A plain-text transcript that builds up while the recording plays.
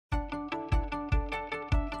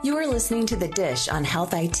You are listening to The Dish on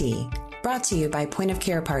Health IT, brought to you by Point of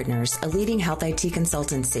Care Partners, a leading health IT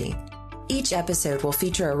consultancy. Each episode will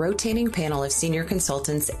feature a rotating panel of senior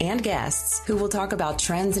consultants and guests who will talk about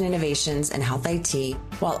trends and innovations in health IT,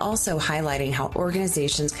 while also highlighting how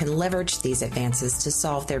organizations can leverage these advances to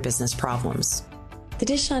solve their business problems. The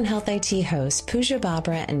Dish on Health IT hosts Pooja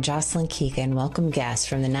Babra and Jocelyn Keegan welcome guests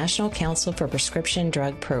from the National Council for Prescription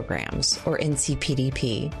Drug Programs, or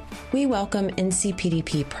NCPDP. We welcome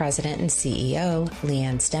NCPDP President and CEO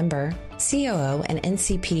Leanne Stember, COO and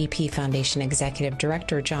NCPDP Foundation Executive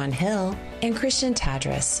Director John Hill, and Christian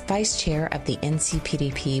Tadros, Vice Chair of the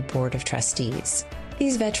NCPDP Board of Trustees.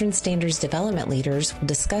 These veteran standards development leaders will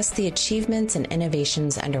discuss the achievements and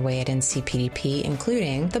innovations underway at NCPDP,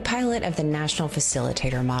 including the pilot of the National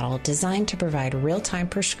Facilitator Model designed to provide real-time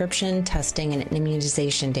prescription, testing, and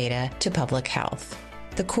immunization data to public health.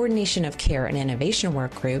 The Coordination of Care and Innovation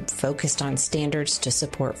Work Group focused on standards to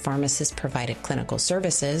support pharmacist-provided clinical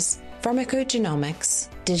services, pharmacogenomics,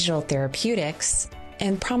 digital therapeutics,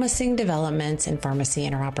 and promising developments in pharmacy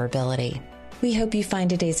interoperability. We hope you find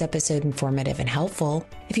today's episode informative and helpful.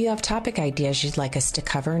 If you have topic ideas you'd like us to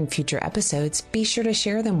cover in future episodes, be sure to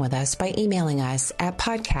share them with us by emailing us at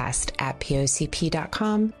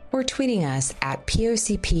podcast@pocp.com or tweeting us at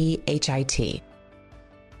POCPHIT.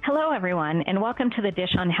 Hello, everyone, and welcome to the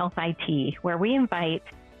Dish on Health IT, where we invite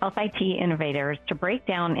Health IT innovators to break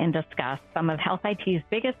down and discuss some of Health IT's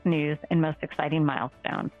biggest news and most exciting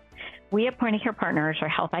milestones. We at Point of Care Partners are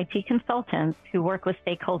health IT consultants who work with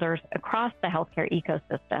stakeholders across the healthcare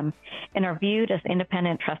ecosystem and are viewed as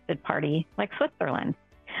independent trusted party like Switzerland.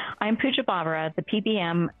 I'm Pooja Babra, the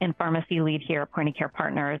PBM and pharmacy lead here at Point of Care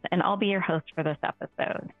Partners, and I'll be your host for this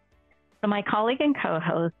episode. So my colleague and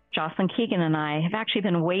co-host, Jocelyn Keegan, and I have actually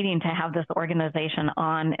been waiting to have this organization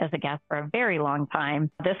on as a guest for a very long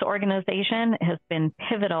time. This organization has been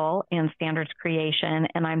pivotal in standards creation,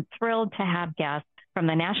 and I'm thrilled to have guests from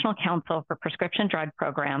the National Council for Prescription Drug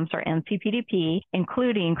Programs, or NCPDP,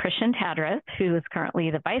 including Christian Tadros, who is currently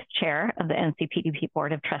the Vice Chair of the NCPDP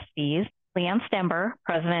Board of Trustees, Leanne Stember,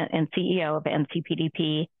 President and CEO of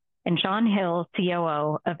NCPDP, and John Hill,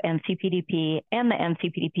 COO of NCPDP and the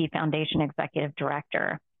NCPDP Foundation Executive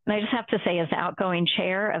Director. And I just have to say, as the outgoing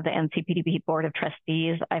chair of the NCPDP Board of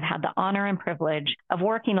Trustees, I've had the honor and privilege of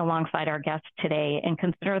working alongside our guests today and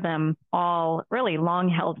consider them all really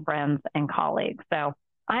long-held friends and colleagues. So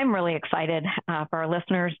I'm really excited for our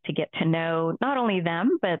listeners to get to know not only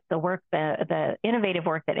them, but the work, the innovative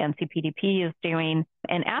work that NCPDP is doing.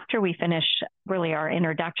 And after we finish really our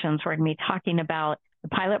introductions, we're going to be talking about the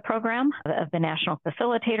pilot program of the National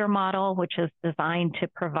Facilitator Model, which is designed to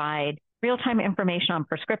provide real-time information on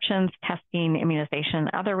prescriptions, testing, immunization,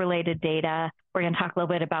 other related data. We're going to talk a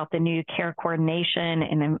little bit about the new care coordination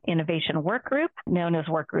and innovation work group known as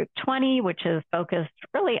Work Group 20, which is focused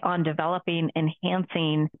really on developing,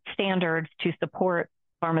 enhancing standards to support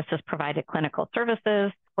pharmacist-provided clinical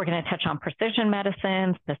services. We're going to touch on precision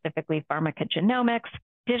medicine, specifically pharmacogenomics,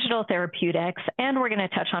 digital therapeutics, and we're going to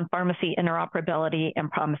touch on pharmacy interoperability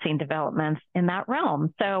and promising developments in that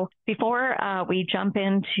realm. So before we jump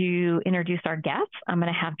in to introduce our guests, I'm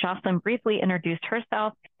going to have Jocelyn briefly introduce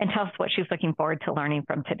herself and tell us what she's looking forward to learning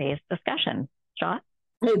from today's discussion. Jocelyn?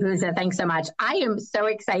 Hey, Pooja, thanks so much. I am so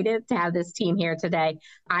excited to have this team here today.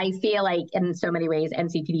 I feel like in so many ways,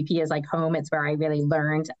 NCPDP is like home. It's where I really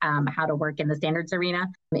learned how to work in the standards arena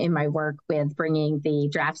in my work with bringing the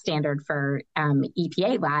draft standard for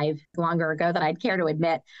EPA live longer ago than I'd care to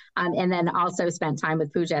admit. And then also spent time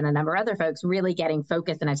with Pooja and a number of other folks really getting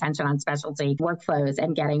focus and attention on specialty workflows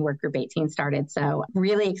and getting Work Group 18 started. So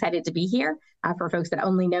really excited to be here. For folks that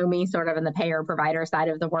only know me sort of in the payer provider side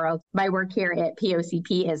of the world, my work here at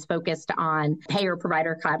POCP is focused on payer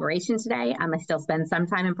provider collaboration today. I still spend some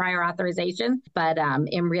time in prior authorization, but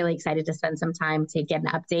am really excited to spend some time to get an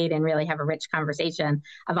update and really have a rich conversation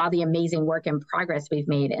of all the amazing work and progress we've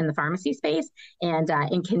made in the pharmacy space and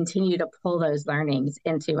continue to pull those learnings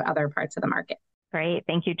into other parts of the market. Great.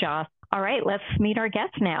 Thank you, Joss. All right, let's meet our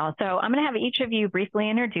guests now. So I'm going to have each of you briefly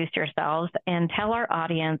introduce yourselves and tell our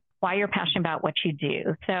audience why you're passionate about what you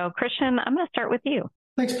do. So Christian, I'm going to start with you.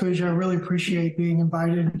 Thanks, Pooja. I really appreciate being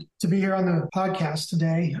invited to be here on the podcast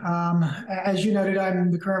today. As you noted,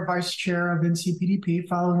 I'm the current vice chair of NCPDP,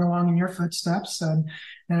 following along in your footsteps. And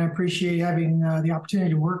and I appreciate having the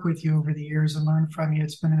opportunity to work with you over the years and learn from you.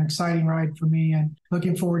 It's been an exciting ride for me, and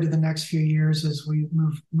looking forward to the next few years as we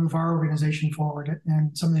move our organization forward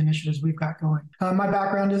and some of the initiatives we've got going. My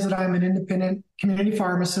background is that I'm an independent community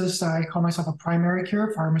pharmacist. I call myself a primary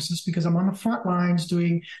care pharmacist because I'm on the front lines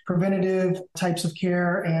doing preventative types of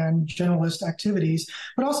care and generalist activities,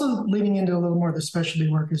 but also leading into a little more of the specialty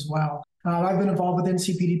work as well. I've been involved with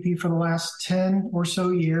NCPDP for the last 10 or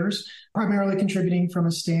so years, primarily contributing from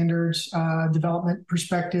a standards development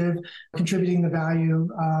perspective, contributing the value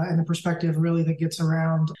and the perspective really that gets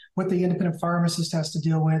around what the independent pharmacist has to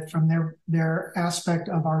deal with from their aspect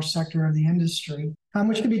of our sector of the industry,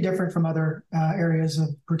 which can be different from other areas of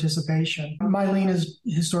participation. My lean has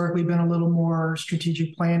historically been a little more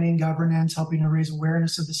strategic planning, governance, helping to raise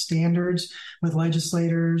awareness of the standards with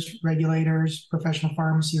legislators, regulators, professional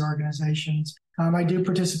pharmacy organizations. I do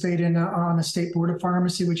participate on a state board of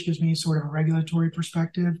pharmacy, which gives me sort of a regulatory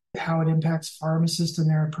perspective, how it impacts pharmacists and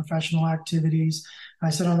their professional activities. I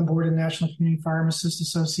sit on the board of the National Community Pharmacists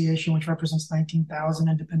Association, which represents 19,000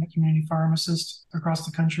 independent community pharmacists across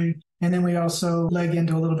the country. And then we also leg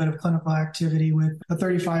into a little bit of clinical activity with a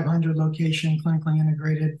 3,500 location clinically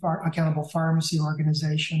integrated accountable pharmacy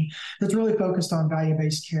organization that's really focused on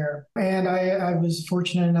value-based care. And I was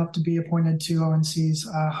fortunate enough to be appointed to ONC's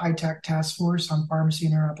high-tech task force on pharmacy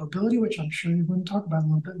interoperability, which I'm sure you're going to talk about a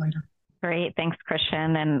little bit later. Great. Thanks,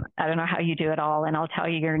 Christian. And I don't know how you do it all. And I'll tell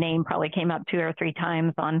you, your name probably came up 2 or 3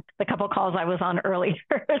 times on the couple calls I was on earlier.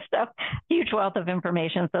 So huge wealth of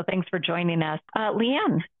information. So thanks for joining us.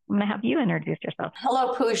 Leanne, I'm going to have you introduce yourself.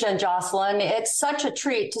 Hello, Pooja and Jocelyn. It's such a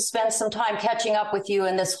treat to spend some time catching up with you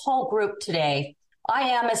and this whole group today. I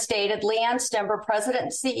am, as stated, Leanne Stember, President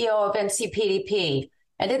and CEO of NCPDP.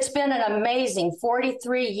 And it's been an amazing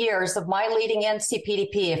 43 years of my leading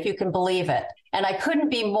NCPDP, if you can believe it. And I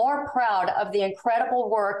couldn't be more proud of the incredible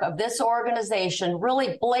work of this organization,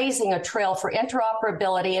 really blazing a trail for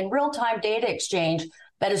interoperability and real-time data exchange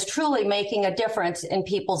that is truly making a difference in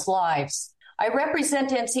people's lives. I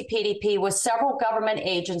represent NCPDP with several government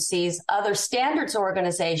agencies, other standards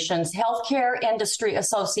organizations, healthcare industry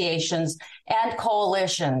associations, and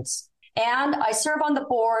coalitions. And I serve on the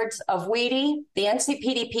boards of WEDI, the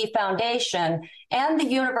NCPDP Foundation, and the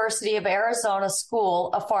University of Arizona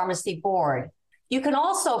School of Pharmacy Board. You can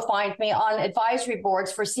also find me on advisory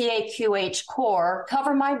boards for CAQH Core,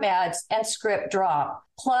 Cover My Meds, and Script Drop.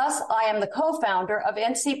 Plus, I am the co-founder of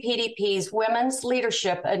NCPDP's Women's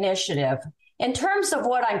Leadership Initiative. In terms of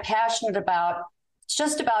what I'm passionate about, it's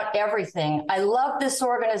just about everything. I love this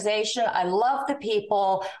organization. I love the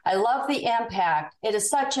people. I love the impact. It is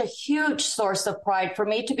such a huge source of pride for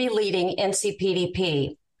me to be leading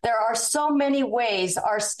NCPDP. There are so many ways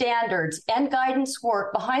our standards and guidance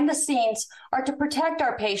work behind the scenes are to protect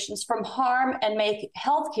our patients from harm and make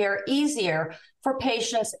healthcare easier for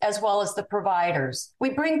patients as well as the providers.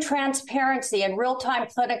 We bring transparency and real-time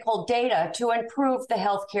clinical data to improve the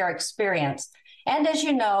healthcare experience. And as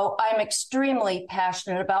you know, I'm extremely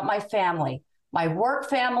passionate about my family, my work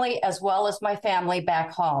family, as well as my family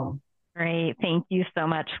back home. Great. Thank you so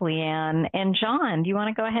much, Leanne. And John, do you want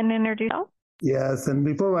to go ahead and introduce yourself? Yes, and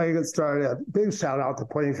before I get started, a big shout out to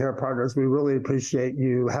Point of Care Partners. We really appreciate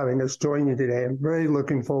you having us join you today. I'm very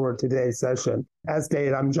looking forward to today's session. As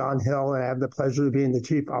stated, I'm John Hill, and I have the pleasure of being the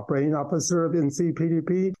Chief Operating Officer of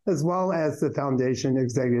NCPDP, as well as the Foundation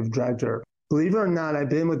Executive Director. Believe it or not, I've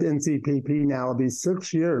been with NCPDP now, it'll be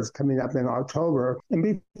 6 years coming up in October. And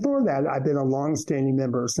before that, I've been a longstanding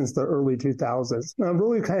member since the early 2000s. And I've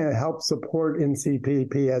really kind of helped support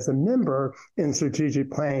NCPDP as a member in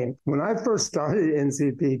strategic planning. When I first started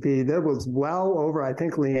NCPDP, there was well over, I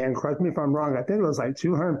think, Leanne, correct me if I'm wrong, I think it was like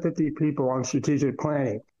 250 people on strategic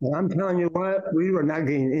planning. And I'm telling you what, we were not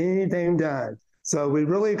getting anything done. So we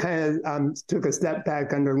really kind of took a step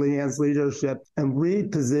back under Leanne's leadership and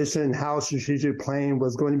repositioned how strategic planning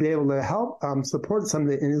was going to be able to help support some of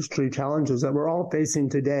the industry challenges that we're all facing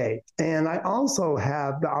today. And I also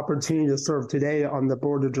have the opportunity to serve today on the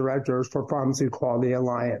board of directors for Pharmacy Quality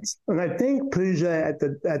Alliance. And I think, Pooja, at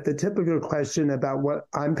the typical question about what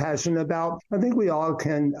I'm passionate about, I think we all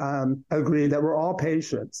can agree that we're all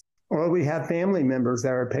patients, or we have family members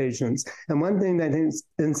that are patients. And one thing that I think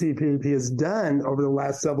NCPDP has done over the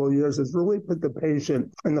last several years is really put the patient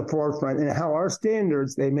in the forefront, and how our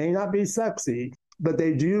standards, they may not be sexy, but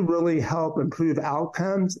they do really help improve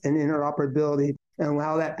outcomes and interoperability and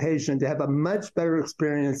allow that patient to have a much better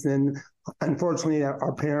experience than, unfortunately,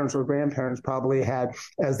 our parents or grandparents probably had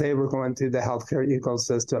as they were going through the healthcare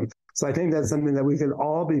ecosystem. So I think that's something that we can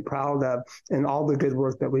all be proud of in all the good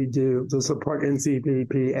work that we do to support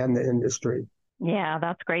NCPDP and the industry. Yeah,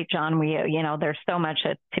 that's great, John. There's so much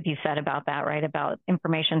to be said about that, right? About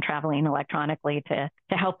information traveling electronically to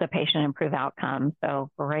help the patient improve outcomes. So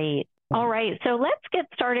great. All right, so let's get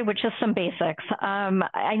started with just some basics.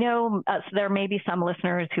 I know there may be some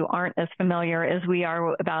listeners who aren't as familiar as we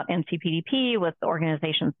are about NCPDP with the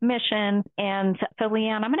organization's mission. And so,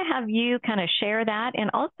 Leanne, I'm going to have you kind of share that and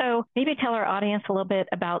also maybe tell our audience a little bit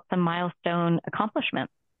about some milestone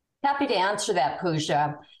accomplishments. Happy to answer that,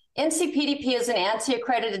 Pooja. NCPDP is an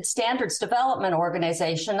ANSI-accredited standards development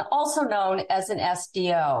organization, also known as an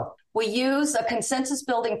SDO. We use a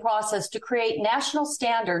consensus-building process to create national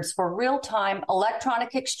standards for real-time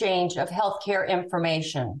electronic exchange of healthcare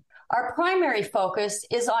information. Our primary focus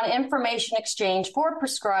is on information exchange for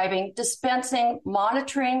prescribing, dispensing,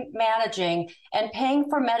 monitoring, managing, and paying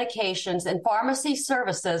for medications and pharmacy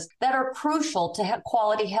services that are crucial to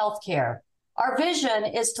quality healthcare. Our vision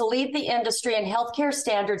is to lead the industry in healthcare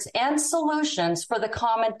standards and solutions for the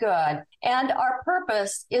common good, and our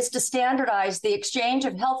purpose is to standardize the exchange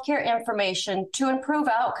of healthcare information to improve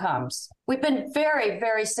outcomes. We've been very,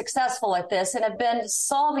 very successful at this and have been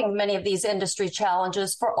solving many of these industry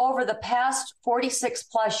challenges for over the past 46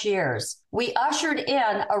 plus years. We ushered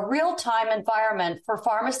in a real-time environment for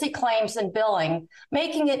pharmacy claims and billing,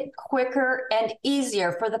 making it quicker and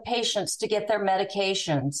easier for the patients to get their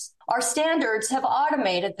medications. Our standards have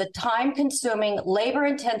automated the time-consuming,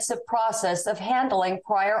 labor-intensive process of handling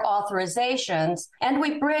prior authorizations, and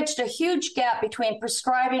we bridged a huge gap between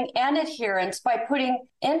prescribing and adherence by putting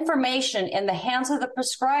information in the hands of the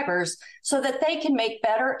prescribers so that they can make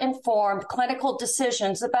better informed clinical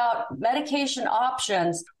decisions about medication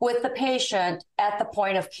options with the patient at the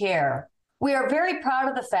point of care. We are very proud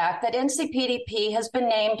of the fact that NCPDP has been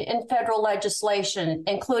named in federal legislation,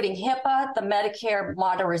 including HIPAA, the Medicare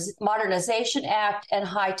Modernization Act, and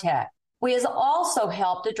HITECH. We have also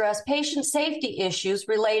helped address patient safety issues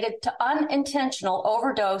related to unintentional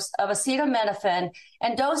overdose of acetaminophen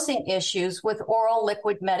and dosing issues with oral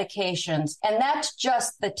liquid medications. And that's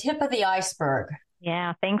just the tip of the iceberg.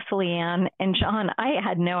 Yeah, thanks, Leanne. And John, I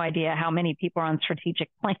had no idea how many people are on strategic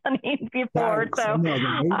planning before.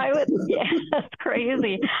 That's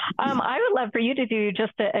crazy. I would love for you to do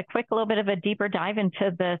just a quick little bit of a deeper dive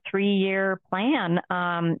into the 3-year plan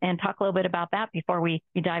and talk a little bit about that before we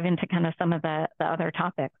dive into kind of some of the other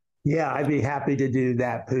topics. Yeah, I'd be happy to do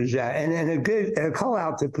that, Pooja. And a call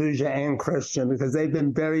out to Pooja and Christian, because they've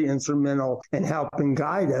been very instrumental in helping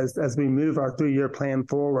guide us as we move our 3-year plan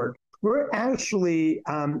forward. We're actually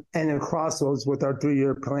at a crossroads with our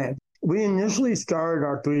 3-year plan. We initially started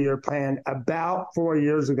our 3-year plan about 4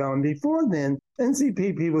 years ago. And before then,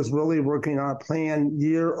 NCPDP was really working on a plan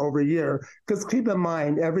year over year. Because keep in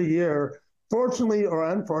mind, every year, fortunately or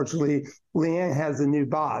unfortunately, Leanne has a new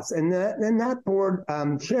boss. And that board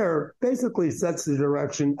chair basically sets the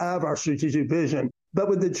direction of our strategic vision. But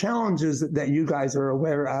with the challenges that you guys are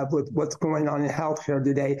aware of with what's going on in healthcare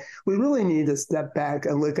today, we really need to step back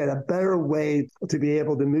and look at a better way to be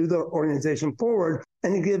able to move the organization forward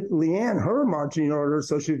and to give Leanne her marching orders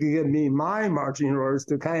so she can give me my marching orders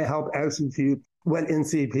to kind of help execute what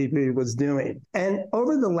NCPDP was doing. And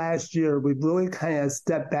over the last year, we've really kind of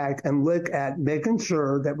stepped back and look at making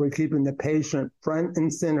sure that we're keeping the patient front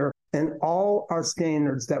and center in all our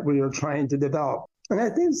standards that we are trying to develop. And I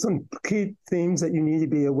think some key themes that you need to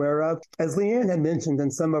be aware of, as Leanne had mentioned in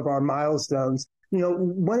some of our milestones,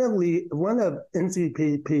 one of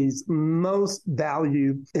NCPDP's most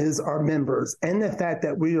value is our members and the fact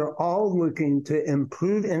that we are all looking to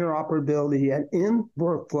improve interoperability and in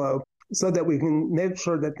workflow so that we can make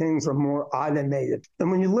sure that things are more automated. And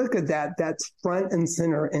when you look at that, that's front and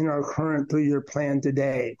center in our current 3-year plan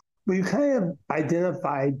today. We kind of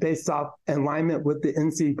identified, based off alignment with the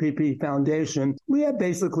NCPDP Foundation, we have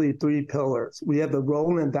basically 3 pillars. We have the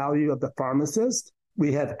role and value of the pharmacist,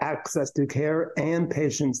 we have access to care, and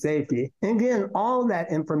patient safety. And again, all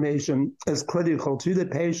that information is critical to the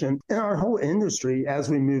patient and our whole industry as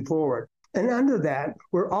we move forward. And under that,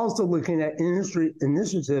 we're also looking at industry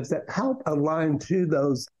initiatives that help align to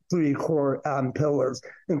those 3 core pillars,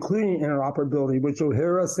 including interoperability, which you'll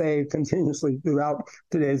hear us say continuously throughout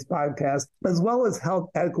today's podcast, as well as health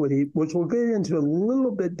equity, which we'll get into a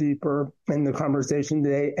little bit deeper in the conversation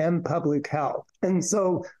today, and public health. And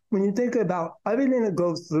so when you think about everything that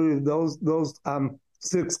goes through those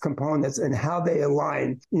 6 components and how they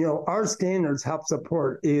align, our standards help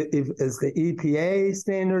support is the EPA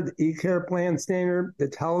standard, the e-care plan standard, the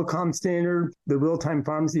telecom standard, the real-time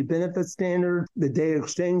pharmacy benefit standard, the data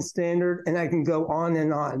exchange standard, and I can go on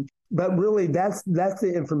and on. But really, that's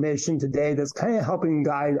the information today that's kind of helping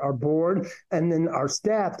guide our board and then our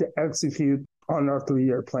staff to execute on our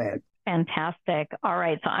 3-year plan. Fantastic. All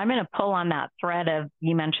right. So I'm going to pull on that thread of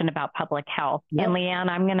you mentioned about public health. Yep. And Leanne,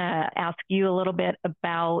 I'm going to ask you a little bit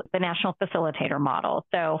about the national facilitator model.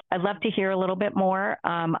 So I'd love to hear a little bit more.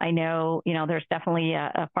 I know, there's definitely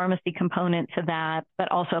a pharmacy component to that,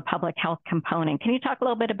 but also a public health component. Can you talk a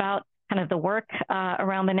little bit about kind of the work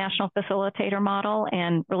around the national facilitator model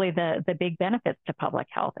and really the big benefits to public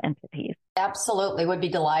health entities? Absolutely, would be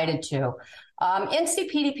delighted to.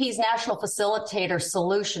 NCPDP's National Facilitator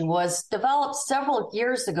Solution was developed several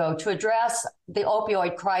years ago to address the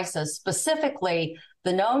opioid crisis, specifically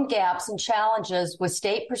the known gaps and challenges with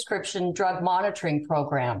state prescription drug monitoring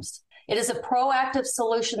programs. It is a proactive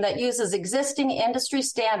solution that uses existing industry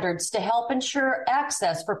standards to help ensure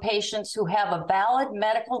access for patients who have a valid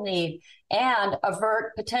medical need and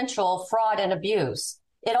avert potential fraud and abuse.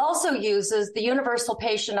 It also uses the Universal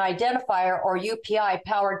Patient Identifier, or UPI,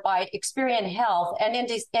 powered by Experian Health and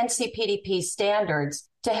NCPDP standards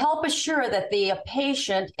to help assure that the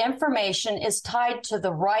patient information is tied to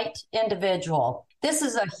the right individual. This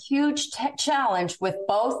is a huge challenge with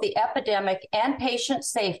both the epidemic and patient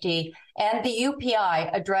safety, and the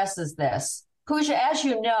UPI addresses this. Pooja, as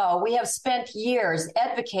you know, we have spent years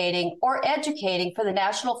advocating or educating for the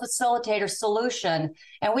National Facilitator Solution,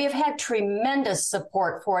 and we have had tremendous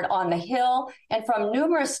support for it on the Hill and from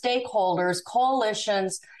numerous stakeholders,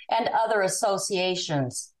 coalitions, and other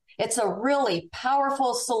associations. It's a really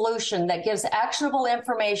powerful solution that gives actionable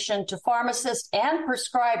information to pharmacists and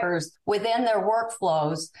prescribers within their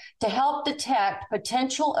workflows to help detect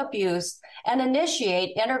potential abuse and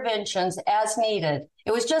initiate interventions as needed.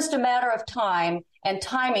 It was just a matter of time and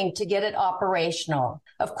timing to get it operational.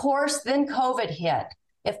 Of course, then COVID hit.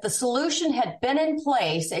 If the solution had been in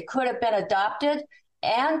place, it could have been adopted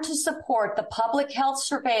and to support the public health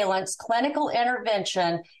surveillance, clinical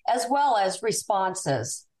intervention, as well as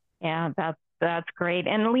responses. Yeah, that's great.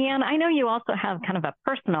 And Leanne, I know you also have kind of a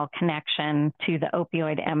personal connection to the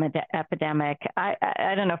opioid epidemic.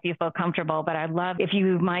 I don't know if you feel comfortable, but I'd love if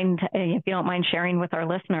you don't mind sharing with our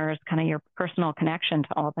listeners kind of your personal connection to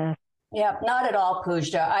all this. Yeah, not at all,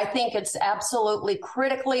 Pooja. I think it's absolutely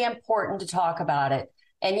critically important to talk about it.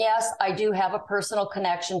 And yes, I do have a personal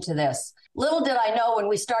connection to this. Little did I know when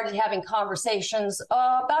we started having conversations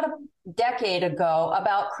about a decade ago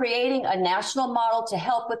about creating a national model to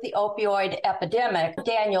help with the opioid epidemic.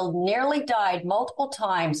 Daniel nearly died multiple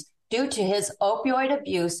times due to his opioid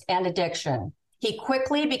abuse and addiction. He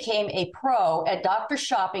quickly became a pro at doctor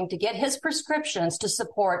shopping to get his prescriptions to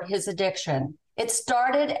support his addiction. It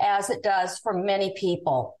started as it does for many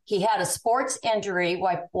people. He had a sports injury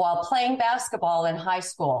while playing basketball in high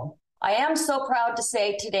school. I am so proud to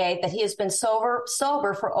say today that he has been sober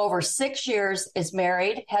for over 6 years, is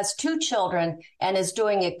married, has 2 children, and is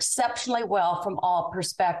doing exceptionally well from all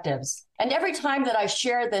perspectives. And every time that I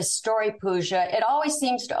share this story, Pooja, it always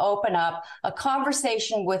seems to open up a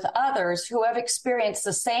conversation with others who have experienced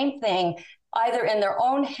the same thing, either in their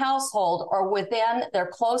own household or within their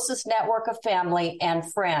closest network of family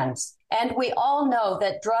and friends. And we all know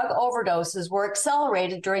that drug overdoses were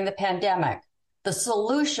accelerated during the pandemic. The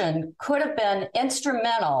solution could have been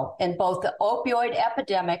instrumental in both the opioid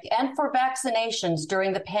epidemic and for vaccinations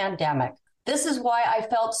during the pandemic. This is why I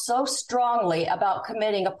felt so strongly about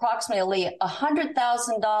committing approximately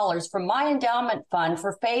 $100,000 from my endowment fund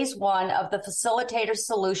for phase 1 of the Facilitator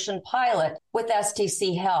Solution pilot with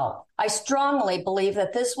STC Health. I strongly believe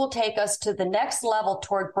that this will take us to the next level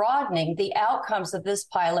toward broadening the outcomes of this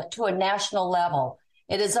pilot to a national level.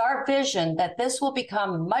 It is our vision that this will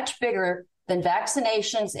become much bigger than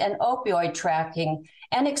vaccinations and opioid tracking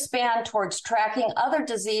and expand towards tracking other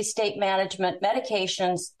disease state management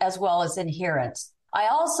medications as well as adherence. I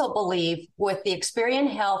also believe with the Experian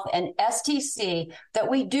Health and STC that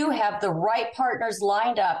we do have the right partners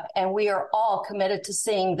lined up, and we are all committed to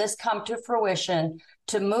seeing this come to fruition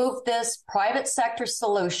to move this private sector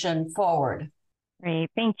solution forward.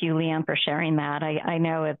 Great. Thank you, Leanne, for sharing that. I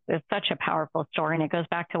know it's such a powerful story, and it goes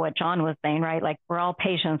back to what John was saying, right? Like, we're all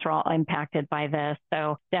patients, we're all impacted by this.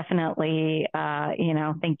 So definitely,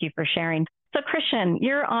 thank you for sharing. So Christian,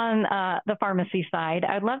 you're on the pharmacy side.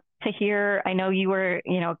 I'd love to hear, I know you were,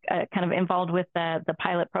 kind of involved with the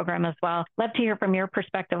pilot program as well. Love to hear from your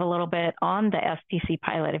perspective a little bit on the STC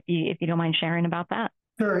pilot, if you don't mind sharing about that.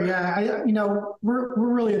 Sure. Yeah. We're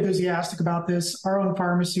really enthusiastic about this. Our own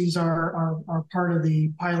pharmacies are part of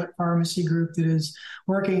the pilot pharmacy group that is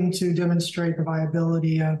working to demonstrate the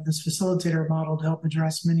viability of this facilitator model to help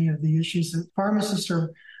address many of the issues that pharmacists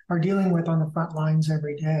are dealing with on the front lines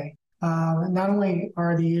every day. Not only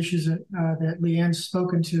are the issues that Leanne's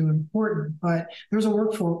spoken to important, but there's a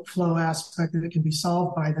workflow aspect that can be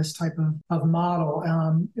solved by this type of model.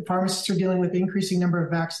 Pharmacists are dealing with the increasing number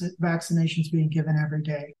of vaccinations being given every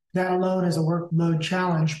day. That alone is a workload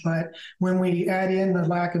challenge, but when we add in the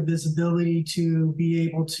lack of visibility to be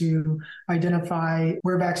able to identify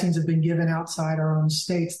where vaccines have been given outside our own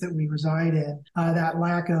states that we reside in, that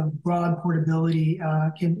lack of broad portability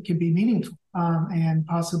can be meaningful. And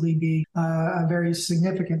possibly be a very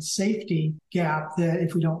significant safety gap that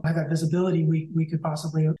if we don't have that visibility, we could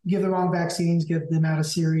possibly give the wrong vaccines, give them out of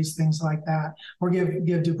series, things like that, or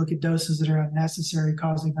give duplicate doses that are unnecessary,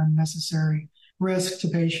 causing unnecessary risk to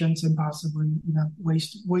patients and possibly,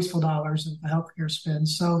 wasteful dollars of the healthcare spend.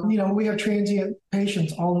 So, we have transient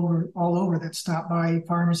patients all over that stop by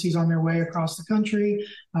pharmacies on their way across the country.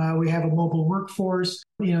 We have a mobile workforce.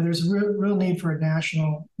 There's a real need for a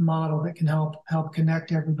national model that can help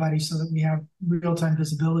connect everybody so that we have real-time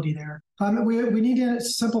visibility there. We need to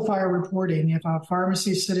simplify our reporting. If a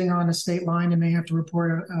pharmacy is sitting on a state line and they have to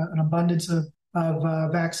report an abundance of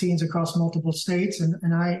vaccines across multiple states,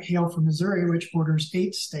 and I hail from Missouri, which borders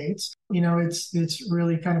 8 states. It's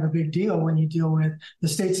really kind of a big deal when you deal with the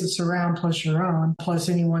states that surround plus your own, plus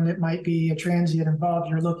anyone that might be a transient involved.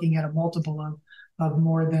 You're looking at a multiple of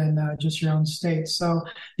more than just your own state. So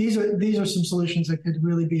these are some solutions that could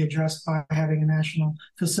really be addressed by having a national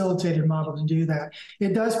facilitated model to do that.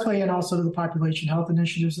 It does play in also to the population health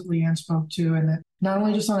initiatives that Leanne spoke to, and that not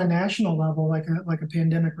only just on a national level, like a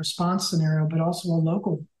pandemic response scenario, but also a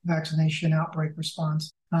local vaccination outbreak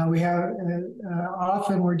response. We have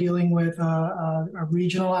often we're dealing with a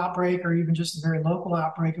regional outbreak or even just a very local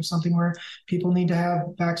outbreak of something where people need to have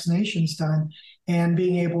vaccinations done, and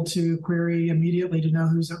being able to query immediately to know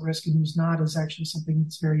who's at risk and who's not is actually something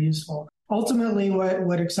that's very useful. Ultimately,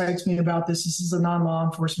 what excites me about this is a non-law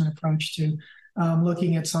enforcement approach to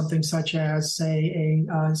looking at something such as, say,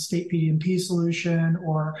 a state PDP solution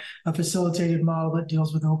or a facilitated model that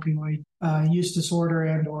deals with opioid use disorder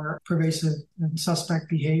and or pervasive and suspect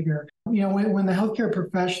behavior. When the healthcare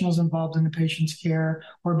professionals involved in the patient's care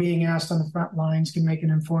or being asked on the front lines can make an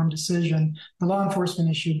informed decision, the law enforcement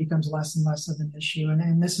issue becomes less and less of an issue.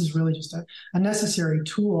 And this is really just a necessary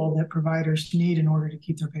tool that providers need in order to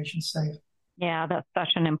keep their patients safe. Yeah, that's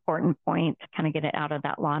such an important point to kind of get it out of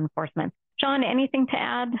that law enforcement. John, anything to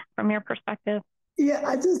add from your perspective? Yeah,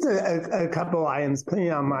 I just a couple items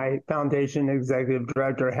putting on my foundation executive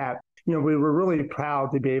director hat. We were really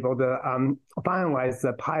proud to be able to finalize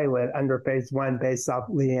the pilot under phase 1 based off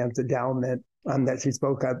Leanne's endowment that she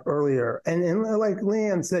spoke of earlier. And like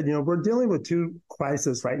Leanne said, we're dealing with 2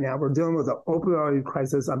 crises right now. We're dealing with the opioid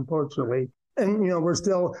crisis, unfortunately. And, we're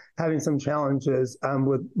still having some challenges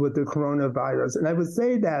with the coronavirus. And I would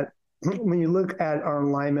say that when you look at our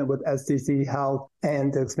alignment with SDC Health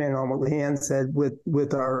and to expand on what Leanne said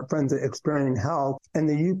with our friends at Experian Health and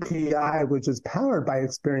the UPI, which is powered by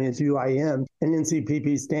Experience UIM and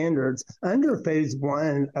NCPDP standards, under phase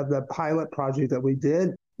 1 of the pilot project that we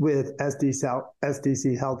did with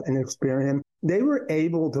SDC Health and Experian, they were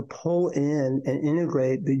able to pull in and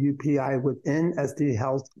integrate the UPI within SD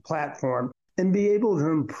Health's platform and be able to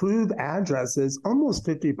improve addresses almost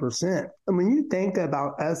 50%. And when you think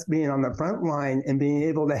about us being on the front line and being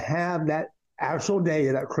able to have that actual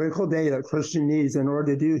data, that critical data that Christian needs in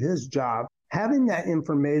order to do his job, having that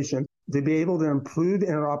information to be able to improve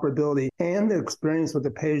interoperability and the experience with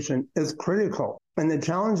the patient is critical. And the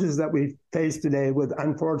challenges that we face today with,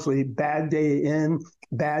 unfortunately, bad data in,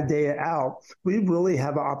 bad data out, we really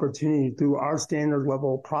have an opportunity through our standard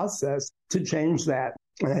level process to change that.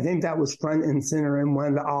 And I think that was front and center in one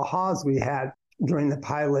of the ahas we had during the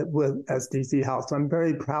pilot with SDC Health. So I'm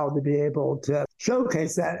very proud to be able to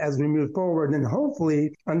showcase that as we move forward. And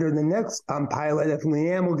hopefully under the next pilot, if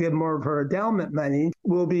Leanne will give more of her endowment money,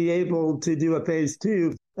 we'll be able to do a phase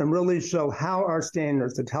 2 and really show how our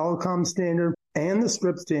standards, the telecom standard and the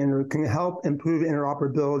script standard, can help improve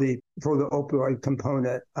interoperability for the opioid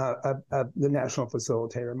component of the national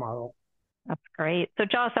facilitator model. That's great. So,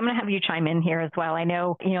 Joss, I'm going to have you chime in here as well. I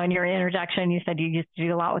know, in your introduction, you said you used to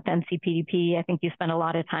do a lot with NCPDP. I think you spend a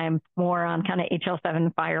lot of time more on kind of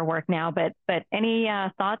HL7 firework now, but any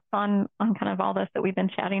thoughts on kind of all this that we've been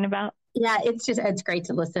chatting about? Yeah, it's great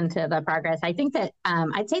to listen to the progress. I think that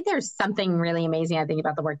I'd say there's something really amazing, I think,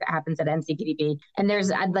 about the work that happens at NCPDP. And there's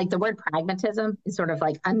like the word pragmatism is sort of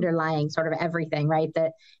like underlying sort of everything, right?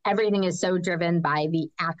 That everything is so driven by the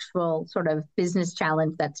actual sort of business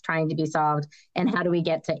challenge that's trying to be solved. And how do we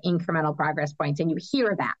get to incremental progress points? And you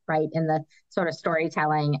hear that, right, in the sort of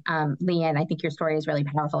storytelling. Leanne, I think your story is really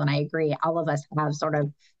powerful. And I agree. All of us have sort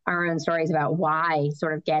of our own stories about why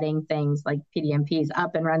sort of getting things like PDMPs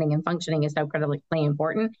up and running and functioning is so critically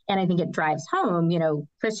important. And I think it drives home,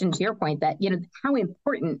 Christian, to your point that, how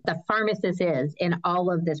important the pharmacist is in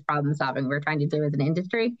all of this problem solving we're trying to do as an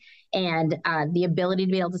industry, and the ability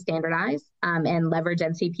to be able to standardize and leverage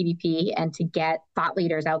NCPDP and to get thought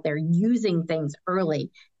leaders out there using things early,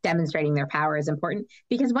 demonstrating their power is important.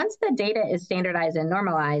 Because once the data is standardized and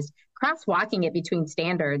normalized, crosswalking it between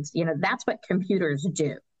standards, that's what computers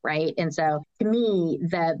do, right? And so to me,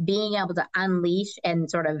 the being able to unleash and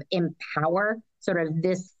sort of empower sort of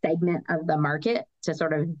this segment of the market to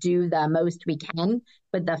sort of do the most we can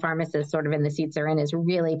with the pharmacists sort of in the seats they're in is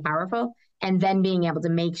really powerful. And then being able to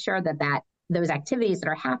make sure that those activities that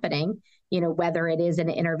are happening, whether it is an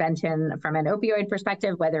intervention from an opioid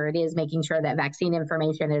perspective, whether it is making sure that vaccine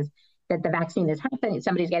information is that the vaccine is happening,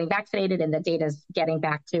 somebody's getting vaccinated and the data is getting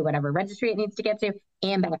back to whatever registry it needs to get to,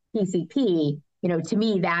 and back PCP, to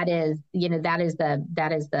me, that's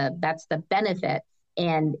the benefit.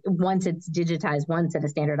 And once it's digitized, once in a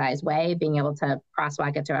standardized way, being able to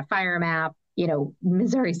crosswalk it to a FHIR map,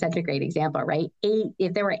 Missouri's such a great example, right?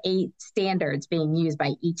 If there were 8 standards being used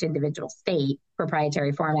by each individual state,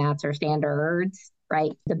 proprietary formats or standards,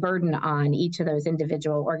 right? The burden on each of those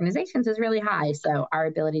individual organizations is really high. So our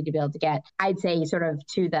ability to be able to get, I'd say, sort of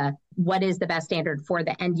to what is the best standard for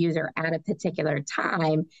the end user at a particular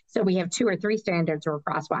time. So we have 2 or 3 standards we're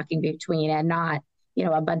crosswalking between, and not,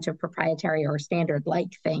 a bunch of proprietary or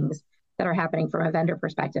standard-like things that are happening from a vendor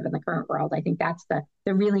perspective in the current world. I think that's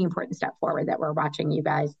the really important step forward that we're watching you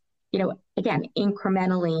guys, again,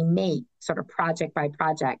 incrementally make sort of project by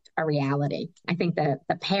project a reality. I think the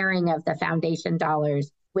pairing of the foundation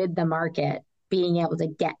dollars with the market, being able to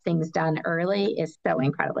get things done early is so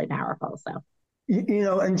incredibly powerful. So.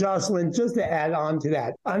 And Jocelyn, just to add on to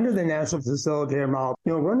that, under the national facilitator model,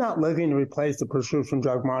 we're not looking to replace the prescription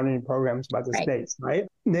drug monitoring programs by the states, right?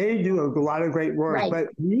 They do a lot of great work, but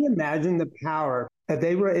we imagine the power that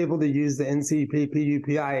they were able to use the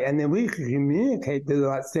NCPDP, and then we could communicate to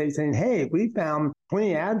that state saying, hey, we found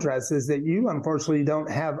 20 addresses that you unfortunately don't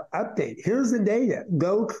have update. Here's the data.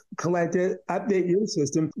 Go collect it, update your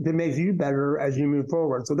system to make you better as you move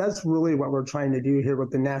forward. So that's really what we're trying to do here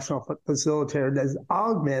with the national facilitator, is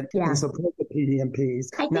augment and support the PDMPs,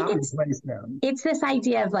 not replace them. It's this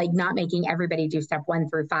idea of like not making everybody do step 1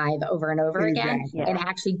 through 5 over and over again, and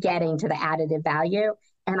actually getting to the additive value.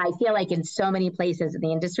 And I feel like in so many places in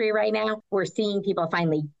the industry right now, we're seeing people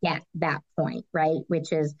finally get that point, right?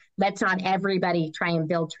 Which is, let's not everybody try and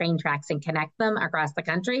build train tracks and connect them across the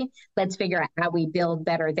country. Let's figure out how we build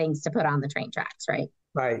better things to put on the train tracks, right?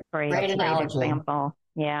 Right. Great example.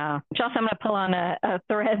 Yeah. Josh, I'm going to pull on a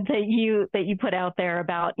thread that you put out there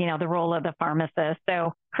about, the role of the pharmacist.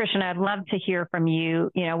 So Christian, I'd love to hear from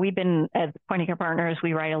you. We've been, as Point of Care Partners,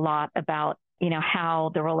 we write a lot about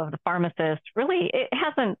how the role of the pharmacist really, it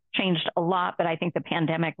hasn't changed a lot, but I think the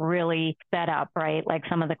pandemic really set up, right? Like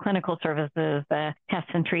some of the clinical services, the test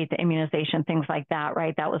and treat, the immunization, things like that,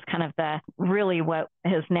 right? That was kind of really what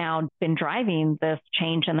has now been driving this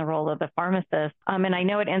change in the role of the pharmacist. And I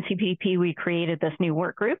know at NCPDP, we created this new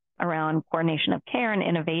work group around coordination of care and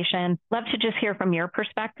innovation. Love to just hear from your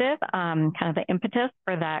perspective, kind of the impetus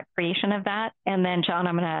for that creation of that. And then, John,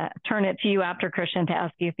 I'm going to turn it to you after Christian to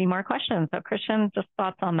ask you a few more questions. So Christian, just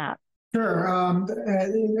thoughts on that. Sure.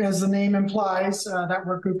 As the name implies, that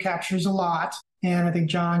work group captures a lot. And I think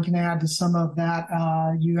John can add to some of that.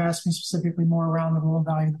 You asked me specifically more around the role and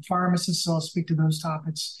value of the pharmacist, so I'll speak to those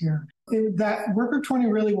topics here. That Work Group 20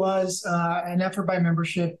 really was an effort by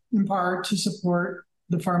membership, in part to support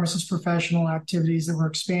the pharmacist professional activities that were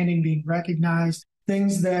expanding, being recognized,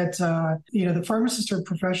 things that, the pharmacists are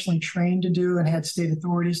professionally trained to do and had state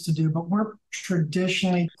authorities to do, but weren't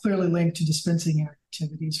traditionally clearly linked to dispensing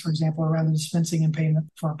activities, for example, around the dispensing and payment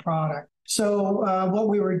for a product. So what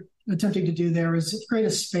we were attempting to do there is create a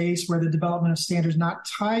space where the development of standards not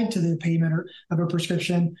tied to the payment of a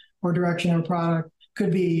prescription or direction of a product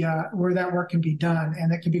could be where that work can be done, and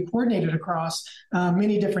that can be coordinated across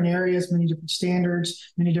many different areas, many different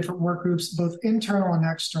standards, many different work groups, both internal and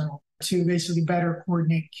external, to basically better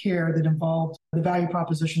coordinate care that involved the value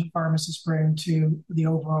proposition that pharmacists bring to the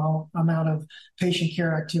overall amount of patient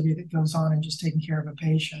care activity that goes on in just taking care of a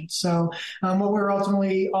patient. So what we're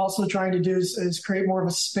ultimately also trying to do is create more of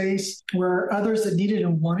a space where others that needed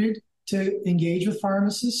and wanted to engage with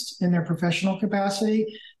pharmacists in their professional capacity,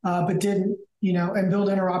 but didn't, and build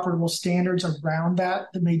interoperable standards around that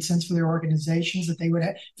made sense for their organizations, that they would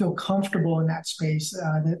feel comfortable in that space,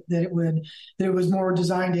 that it was more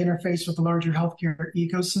designed to interface with the larger healthcare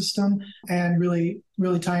ecosystem and really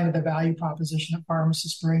tie into the value proposition that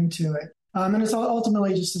pharmacists bring to it. And it's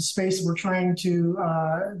ultimately just a space we're trying to,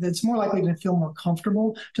 that's more likely to feel more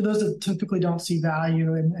comfortable to those that typically don't see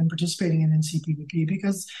value in participating in NCPDP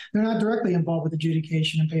because they're not directly involved with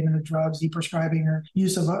adjudication and payment of drugs, e-prescribing, or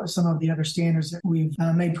use of some of the other standards that we've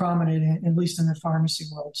made prominent, at least in the pharmacy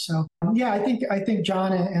world. So, yeah, I think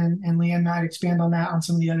John and Leanne might expand on that on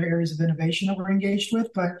some of the other areas of innovation that we're engaged with.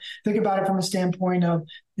 But think about it from a standpoint of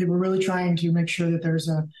that we're really trying to make sure that there's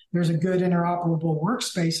a good interoperable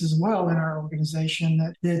workspace as well in our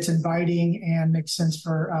organization that's inviting and makes sense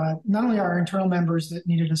for not only our internal members that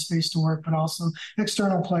needed a space to work, but also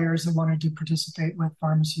external players that wanted to participate with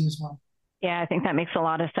pharmacy as well. Yeah, I think that makes a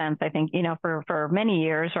lot of sense. I think, for many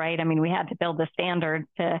years, right? I mean, we had to build the standard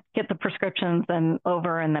to get the prescriptions and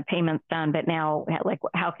the payments done. But now,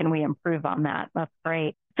 how can we improve on that? That's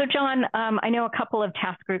great. So, John, I know a couple of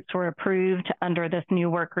task groups were approved under this new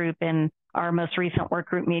work group in our most recent work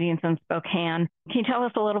group meetings in Spokane. Can you tell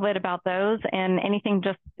us a little bit about those and anything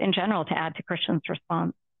just in general to add to Christian's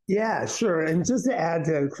response? Yeah, sure. And just to add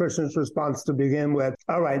to Christian's response to begin with,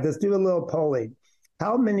 all right, let's do a little polling.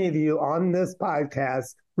 How many of you on this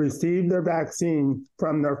podcast received their vaccine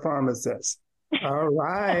from their pharmacist? All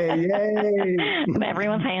right, yay.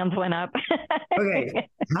 Everyone's hands went up. Okay,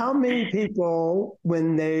 how many people,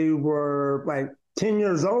 when they were 10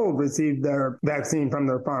 years old, received their vaccine from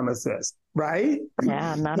their pharmacist, right?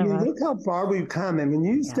 Yeah, none of us. Look how far we've come. And when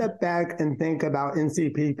you step back and think about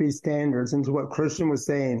NCPDP standards and to what Christian was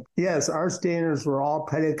saying, yes, our standards were all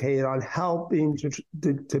predicated on helping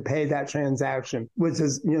to pay that transaction, which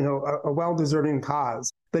is, a well-deserving cause.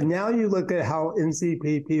 But now you look at how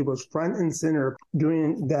NCPDP was front and center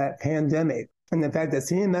during that pandemic. And the fact that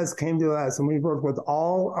CMS came to us and we worked with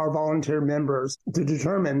all our volunteer members to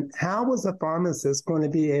determine how was a pharmacist going to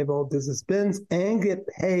be able to dispense and get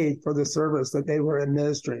paid for the service that they were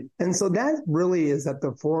administering. And so that really is at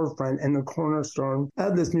the forefront and the cornerstone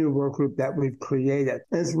of this new work group that we've created.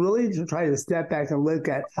 And it's really to try to step back and look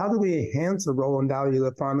at how do we enhance the role and value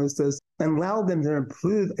of the pharmacist and allow them to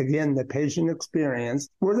improve, again, the patient experience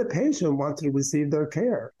where the patient wants to receive their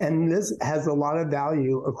care. And this has a lot of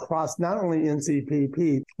value across not only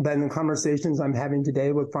NCPDP, but in the conversations I'm having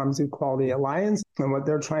today with Pharmacy Quality Alliance and what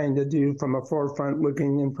they're trying to do from a forefront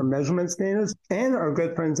looking in for measurement standards, and our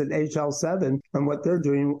good friends at HL7 and what they're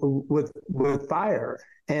doing with FHIR.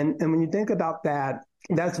 And when you think about that,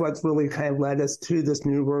 that's what's really kind of led us to this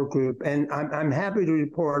new work group. And I'm happy to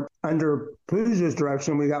report under Pooja's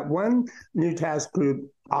direction, we got one new task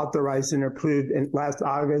group authorized and approved in last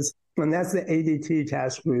August, and that's the ADT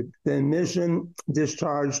task group, the Admission,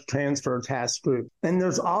 Discharge, Transfer task group. And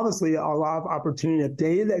there's obviously a lot of opportunity of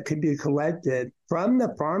data that could be collected from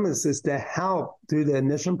the pharmacist to help through the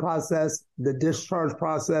admission process, the discharge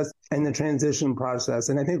process, and the transition process.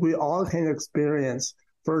 And I think we all can experience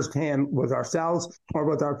firsthand with ourselves or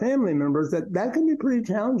with our family members that can be pretty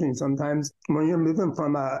challenging sometimes when you're moving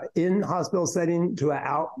from a in-hospital setting to an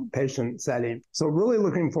outpatient setting. So really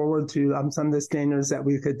looking forward to some of the standards that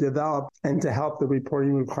we could develop and to help the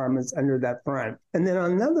reporting requirements under that front. And then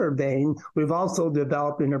on another vein, we've also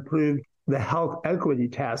developed and approved the Health Equity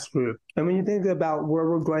Task Group. And when you think about where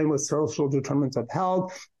we're going with social determinants of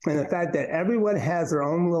health and the fact that everyone has their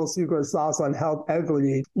own little secret sauce on health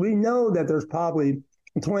equity, we know that there's probably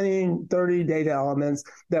 20, 30 data elements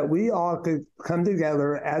that we all could come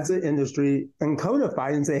together as an industry and codify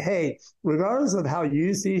and say, hey, regardless of how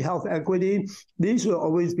you see health equity, these will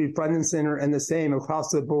always be front and center and the same across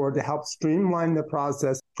the board to help streamline the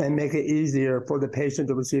process and make it easier for the patient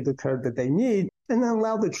to receive the care that they need, and then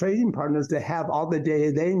allow the trading partners to have all the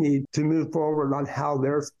data they need to move forward on how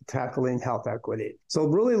they're tackling health equity. So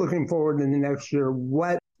really looking forward in the next year,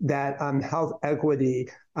 what that health equity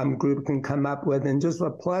group can come up with. And just a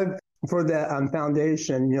plug for the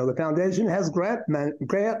foundation, the foundation has grant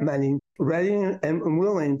money ready and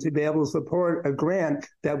willing to be able to support a grant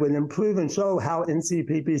that would improve and show how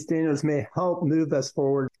NCPDP standards may help move us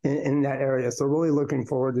forward in that area. So really looking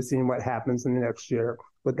forward to seeing what happens in the next year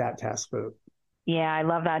with that task group. Yeah, I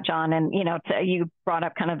love that, John. And, you brought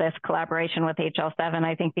up kind of this collaboration with HL7.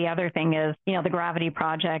 I think the other thing is, the Gravity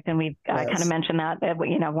Project. And we've kind of mentioned that,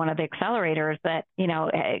 one of the accelerators that,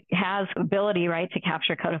 has ability, right, to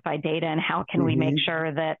capture codified data. And how can we make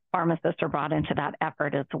sure that pharmacists are brought into that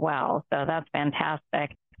effort as well? So that's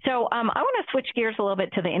fantastic. So I want to switch gears a little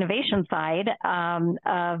bit to the innovation side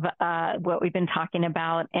of what we've been talking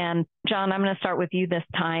about. And John, I'm going to start with you this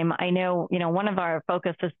time. I know, one of our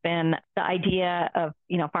focus has been the idea of,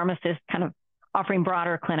 pharmacists kind of offering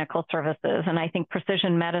broader clinical services. And I think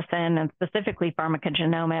precision medicine and specifically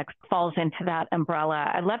pharmacogenomics falls into that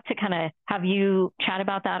umbrella. I'd love to kind of have you chat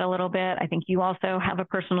about that a little bit. I think you also have a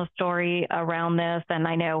personal story around this, and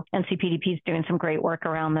I know NCPDP is doing some great work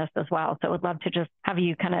around this as well. So I would love to just have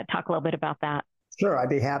you kind of talk a little bit about that. Sure, I'd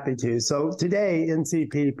be happy to. So today,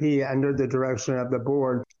 NCPDP, under the direction of the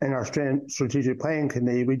board and our strategic planning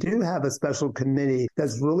committee, we do have a special committee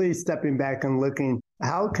that's really stepping back and looking,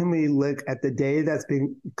 how can we look at the data that's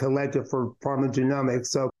being collected for pharmacogenomics?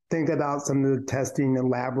 So think about some of the testing and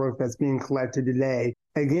lab work that's being collected today.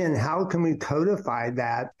 Again, how can we codify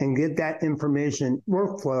that and get that information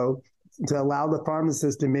workflow to allow the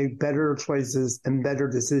pharmacist to make better choices and better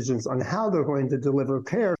decisions on how they're going to deliver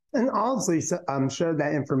care, and also share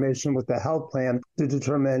that information with the health plan to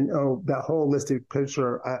determine the holistic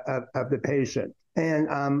picture of the patient.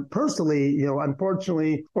 And personally,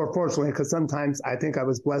 unfortunately or fortunately, because sometimes I think I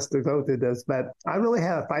was blessed to go through this, but I really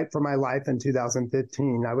had a fight for my life in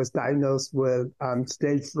 2015. I was diagnosed with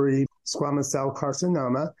stage 3 squamous cell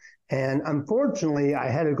carcinoma. And unfortunately, I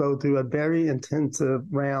had to go through a very intensive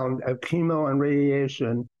round of chemo and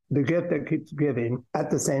radiation, the gift that keeps giving, at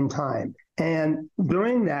the same time. And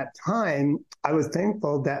during that time, I was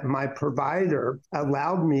thankful that my provider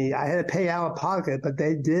allowed me, I had to pay out of pocket, but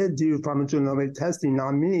they did do pharmacogenomic testing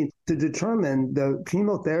on me to determine the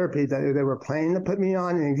chemotherapy that they were planning to put me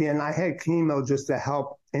on. And again, I had chemo just to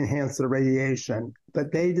help enhance the radiation.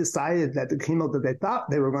 But they decided that the chemo that they thought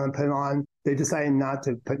they were going to put on, they decided not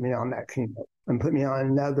to put me on that chemo and put me on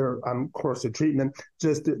another course of treatment,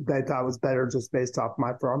 just they thought was better just based off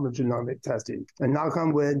my pharmacogenomic testing. And knock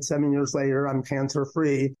on wood, 7 years later, I'm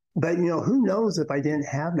cancer-free. But, who knows if I didn't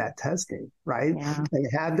have that testing, right? Yeah. And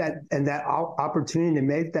have that opportunity to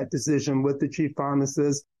make that decision with the chief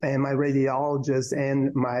pharmacist and my radiologist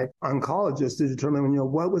and my oncologist to determine,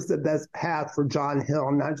 what was the best path for John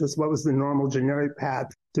Hill, not just what was the normal generic path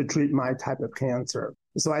to treat my type of cancer.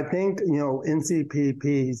 So I think,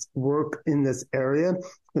 NCPDP's work in this area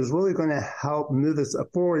is really going to help move us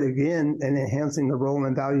forward again and enhancing the role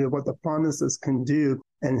and value of what the pharmacist can do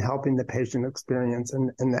in helping the patient experience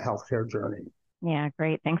in the healthcare journey. Yeah,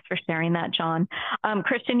 great. Thanks for sharing that, John.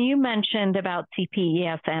 Christian, you mentioned about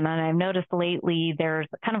CPESN, and I've noticed lately there's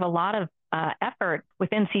kind of a lot of effort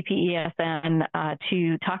within CPESN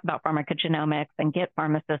to talk about pharmacogenomics and get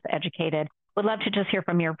pharmacists educated. Would love to just hear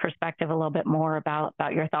from your perspective a little bit more about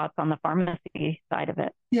your thoughts on the pharmacy side of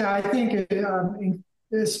it. Yeah, I think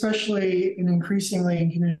especially in increasingly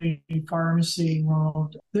in community pharmacy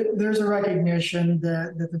world, there's a recognition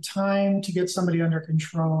that the time to get somebody under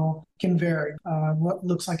control can vary. What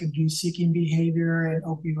looks like abuse-seeking behavior and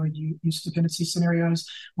opioid use dependency scenarios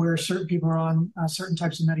where certain people are on certain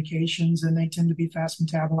types of medications and they tend to be fast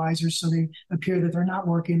metabolizers, so they appear that they're not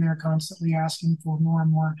working. They're constantly asking for more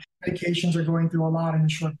and more medications, are going through a lot in a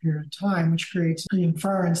short period of time, which creates the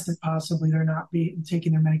inference that possibly they're not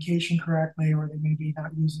taking their medication correctly, or they may be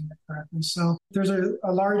not using it correctly. So there's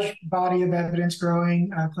a large body of evidence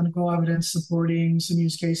growing, clinical evidence supporting some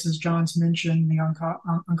use cases. John's mentioned the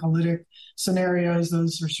oncolytic scenarios.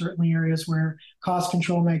 Those are certainly areas where cost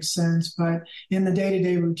control makes sense. But in the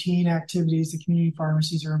day-to-day routine activities the community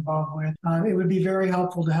pharmacies are involved with, it would be very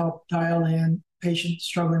helpful to help dial in patients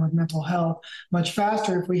struggling with mental health much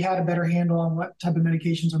faster if we had a better handle on what type of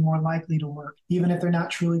medications are more likely to work. Even if they're not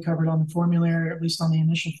truly covered on the formulary, or at least on the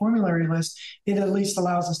initial formulary list, it at least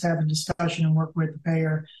allows us to have a discussion and work with the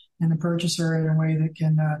payer and the purchaser in a way that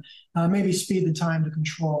can maybe speed the time to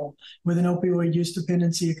control. With an opioid use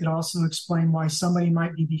dependency, it could also explain why somebody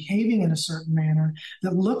might be behaving in a certain manner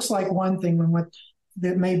that looks like one thing when what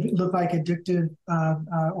that may look like addictive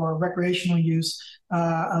or recreational use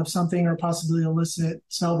of something, or possibly illicit,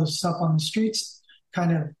 sell the stuff on the streets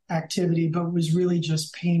kind of activity, but was really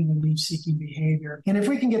just pain relief seeking behavior. And if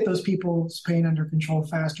we can get those people's pain under control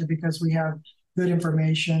faster because we have good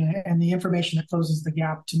information and the information that closes the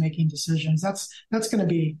gap to making decisions, that's going to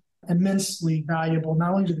be immensely valuable,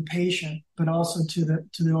 not only to the patient, but also to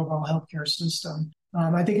the overall healthcare system.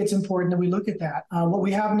 I think it's important that we look at that. What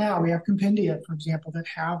we have now, we have compendia, for example, that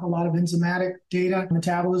have a lot of enzymatic data,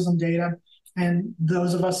 metabolism data, and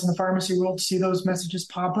those of us in the pharmacy world see those messages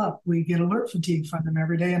pop up. We get alert fatigue from them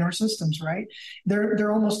every day in our systems, right?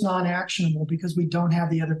 They're almost non-actionable because we don't have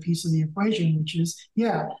the other piece of the equation, which is,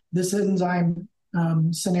 this enzyme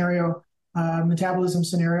scenario, metabolism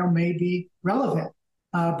scenario may be relevant.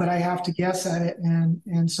 but I have to guess at it.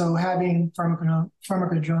 And so having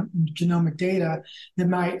pharmacogenomic data that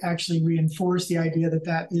might actually reinforce the idea that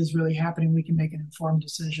that is really happening, we can make an informed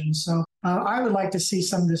decision. So I would like to see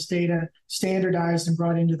some of this data standardized and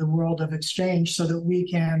brought into the world of exchange so that we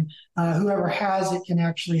can, whoever has it can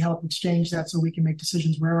actually help exchange that so we can make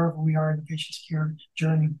decisions wherever we are in the patient's care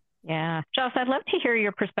journey. Yeah. Joss, I'd love to hear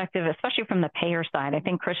your perspective, especially from the payer side. I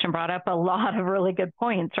think Christian brought up a lot of really good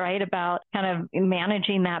points, right, about kind of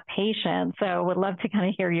managing that patient. So would love to kind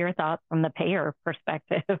of hear your thoughts from the payer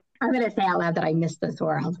perspective. I'm going to say out loud that I miss this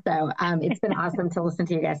world. So it's been awesome to listen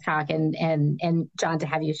to you guys talk, and John, to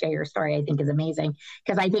have you share your story, I think is amazing,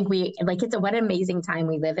 because I think what an amazing time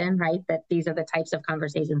we live in, right? That these are the types of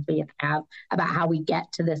conversations we have about how we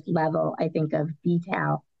get to this level, I think, of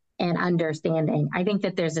detail and understanding. I think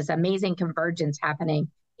that there's this amazing convergence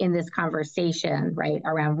happening in this conversation, right,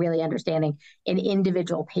 around really understanding an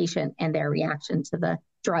individual patient and their reaction to the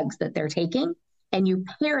drugs that they're taking. And you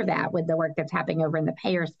pair that with the work that's happening over in the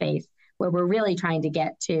payer space, where we're really trying to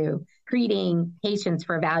get to treating patients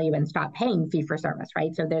for value and stop paying fee for service,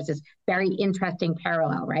 right? So there's this very interesting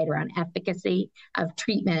parallel, right, around efficacy of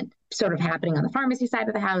treatment sort of happening on the pharmacy side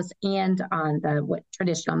of the house and on the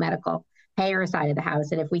traditional medical payer side of the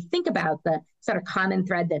house. And if we think about the sort of common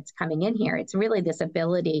thread that's coming in here, it's really this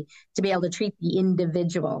ability to be able to treat the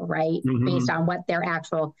individual, right, based on what their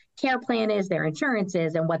actual care plan is, their insurance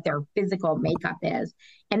is, and what their physical makeup is.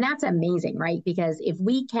 And that's amazing, right? Because if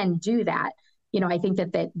we can do that, I think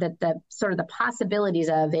that the sort of the possibilities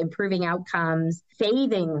of improving outcomes,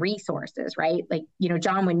 saving resources, right? Like,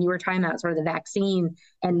 John, when you were talking about sort of the vaccine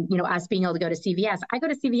and, us being able to go to CVS, I go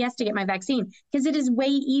to CVS to get my vaccine because it is way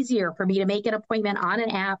easier for me to make an appointment on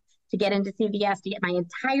an app to get into CVS to get my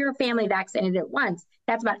entire family vaccinated at once.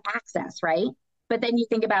 That's about access, right? But then you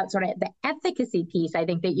think about sort of the efficacy piece, I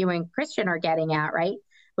think that you and Christian are getting at, right?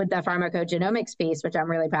 With the pharmacogenomics piece, which I'm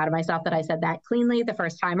really proud of myself that I said that cleanly the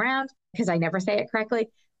first time around, because I never say it correctly.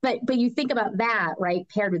 But you think about that, right?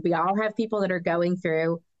 Paired with, we all have people that are going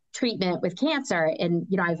through treatment with cancer, and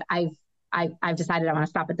I've decided I want to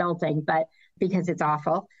stop adulting, but because it's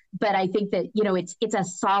awful. But I think that it's a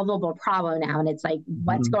solvable problem now, and it's like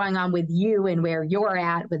what's going on with you and where you're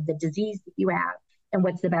at with the disease that you have, and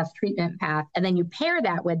what's the best treatment path, and then you pair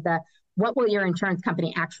that with what will your insurance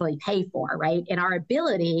company actually pay for, right? And our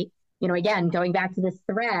ability, again, going back to this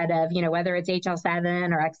thread of, whether it's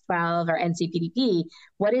HL7 or X12 or NCPDP,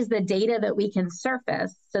 what is the data that we can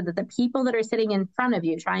surface so that the people that are sitting in front of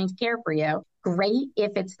you trying to care for you, great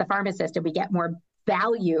if it's the pharmacist and we get more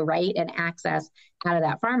value, right, and access out of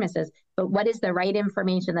that pharmacist, but what is the right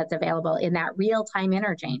information that's available in that real-time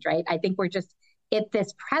interchange, right? I think we're just at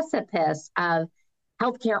this precipice of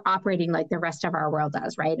healthcare operating like the rest of our world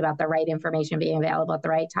does, right? About the right information being available at the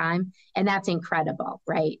right time. And that's incredible,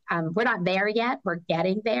 right? We're not there yet. We're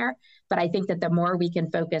getting there. But I think that the more we can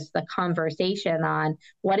focus the conversation on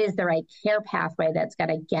what is the right care pathway that's going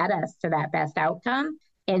to get us to that best outcome,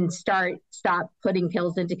 and stop putting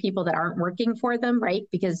pills into people that aren't working for them, right?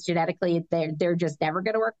 Because genetically, they're just never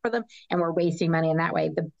going to work for them. And we're wasting money in that way.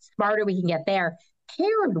 The smarter we can get there,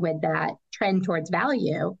 paired with that trend towards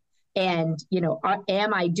value, and,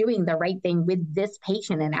 am I doing the right thing with this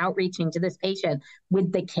patient and outreaching to this patient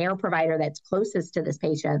with the care provider that's closest to this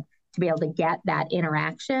patient to be able to get that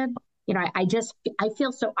interaction? I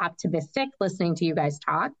feel so optimistic listening to you guys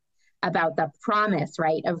talk about the promise,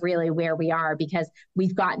 right, of really where we are, because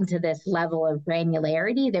we've gotten to this level of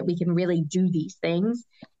granularity that we can really do these things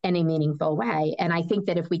in a meaningful way. And I think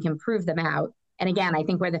that if we can prove them out, and again, I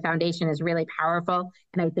think where the foundation is really powerful,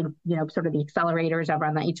 and I think, sort of the accelerators over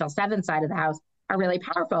on the HL7 side of the house are really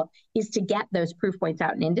powerful, is to get those proof points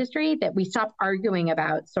out in industry, that we stop arguing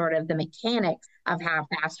about sort of the mechanics of how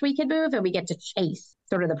fast we can move, and we get to chase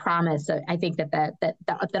sort of the promise. I think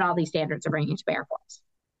that all these standards are bringing to bear for us.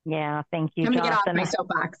 Yeah, thank you, I'm going to get off Jocelyn. my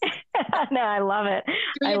soapbox. No, I love it.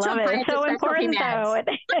 I love it. It's so important, though.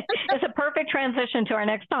 It's a perfect transition to our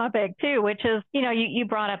next topic, too, which is, you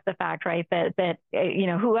brought up the fact, right, that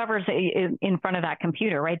whoever's in front of that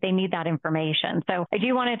computer, right, they need that information. So I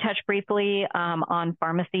do want to touch briefly on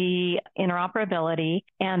pharmacy interoperability.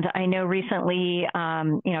 And I know recently,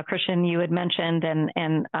 Christian, you had mentioned,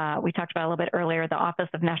 and we talked about a little bit earlier, the Office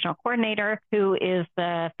of National Coordinator, who is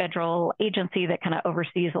the federal agency that kind of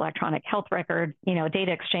oversees electronic health records,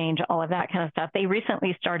 data exchange, all all of that kind of stuff. They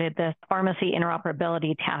recently started this pharmacy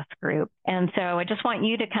interoperability task group. And so I just want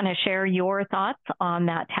you to kind of share your thoughts on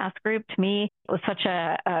that task group. To me, it was such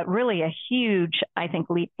really a huge, I think,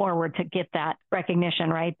 leap forward to get that recognition,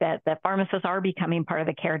 right? That pharmacists are becoming part of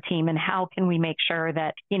the care team, and how can we make sure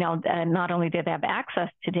that, not only do they have access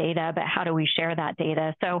to data, but how do we share that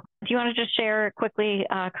data? So do you want to just share quickly,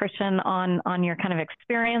 Christian, on your kind of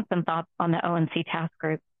experience and thoughts on the ONC task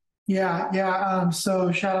group? Yeah.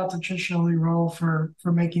 So shout out to Tricia Lee Roll for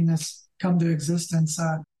making this come to existence.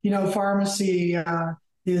 Pharmacy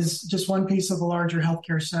is just one piece of the larger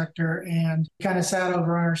healthcare sector, and kind of sat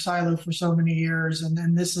over on our silo for so many years. And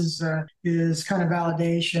then this is kind of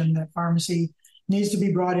validation that pharmacy needs to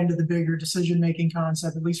be brought into the bigger decision-making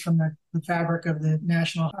concept, at least from the fabric of the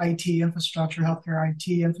national IT infrastructure, healthcare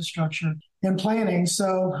IT infrastructure and planning.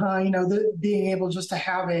 So, being able just to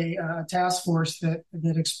have a task force that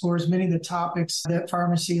explores many of the topics that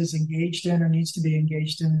pharmacy is engaged in or needs to be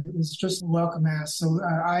engaged in is just a welcome ask. So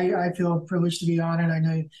I feel privileged to be on it. I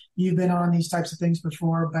know you've been on these types of things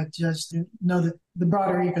before, but just know that the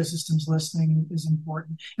broader ecosystem's listening is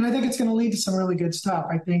important. And I think it's going to lead to some really good stuff.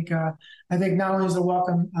 I think not only is it a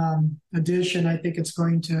welcome addition, I think it's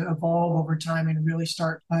going to evolve over time and really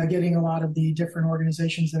start getting a lot of the different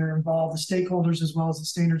organizations that are involved, the stakeholders as well as the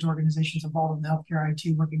standards organizations involved in healthcare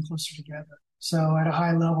IT working closer together. So at a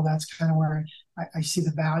high level, that's kind of where I see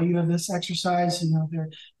the value of this exercise. The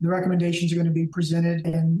recommendations are going to be presented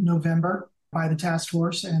in November by the task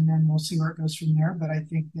force, and then we'll see where it goes from there. But I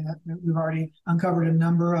think that we've already uncovered a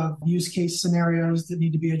number of use case scenarios that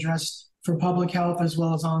need to be addressed for public health, as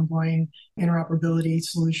well as ongoing interoperability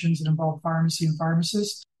solutions that involve pharmacy and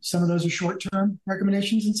pharmacists. Some of those are short-term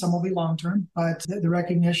recommendations and some will be long-term, but the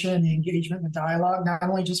recognition, the engagement, and the dialogue, not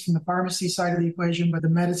only just from the pharmacy side of the equation, but the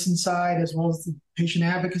medicine side, as well as the patient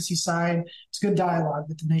advocacy side, it's good dialogue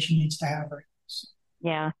that the nation needs to have right now.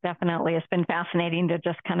 Yeah, definitely. It's been fascinating to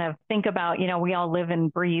just kind of think about, we all live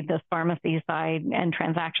and breathe this pharmacy side and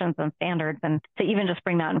transactions and standards, and to even just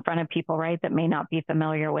bring that in front of people, right, that may not be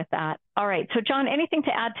familiar with that. All right. So, John, anything to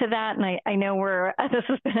add to that? And I know this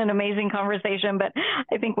has been an amazing conversation, but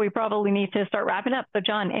I think we probably need to start wrapping up. So,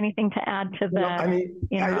 John, anything to add to the? I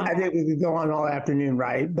think we could go on all afternoon,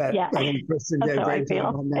 right? But yeah. I think Kristen did a great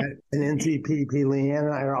job on that. And NCPDP, Leanne,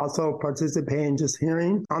 and I are also participating, just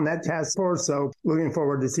hearing on that task force. So, looking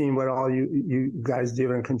forward to seeing what all you guys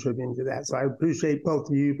do and contributing to that. So I appreciate both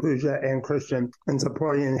you, Pooja, and Christian, in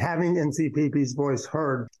supporting and having NCPDP's voice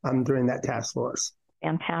heard during that task force.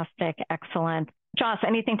 Fantastic. Excellent. Joss,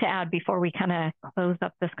 anything to add before we kind of close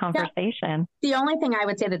up this conversation? Yeah. The only thing I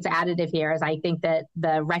would say that's additive here is I think that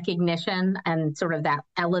the recognition and sort of that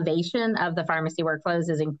elevation of the pharmacy workflows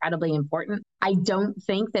is incredibly important. I don't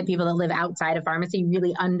think that people that live outside of pharmacy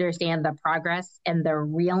really understand the progress and the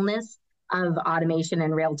realness of automation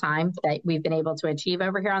in real time that we've been able to achieve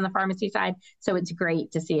over here on the pharmacy side. So it's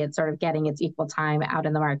great to see it sort of getting its equal time out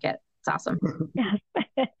in the market. It's awesome.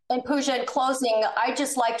 And Pooja, in closing, I'd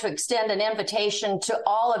just like to extend an invitation to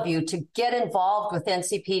all of you to get involved with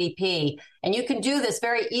NCPDP. And you can do this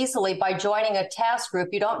very easily by joining a task group.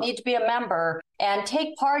 You don't need to be a member, and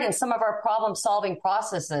take part in some of our problem-solving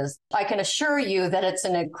processes. I can assure you that it's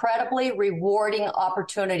an incredibly rewarding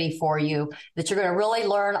opportunity for you, that you're going to really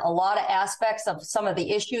learn a lot of aspects of some of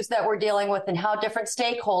the issues that we're dealing with and how different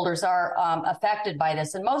stakeholders are affected by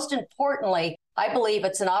this. And most importantly, I believe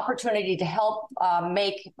it's an opportunity to help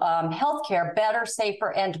make healthcare better,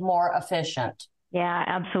 safer, and more efficient. Yeah,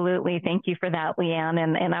 absolutely. Thank you for that, Leanne.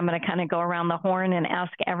 And I'm going to kind of go around the horn and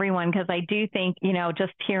ask everyone, because I do think,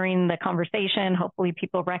 just hearing the conversation, hopefully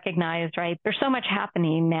people recognize, right, there's so much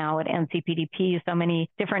happening now at NCPDP, so many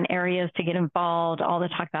different areas to get involved, all the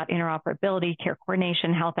talk about interoperability, care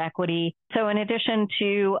coordination, health equity. So in addition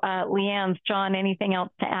to Leanne's, John, anything else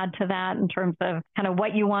to add to that in terms of kind of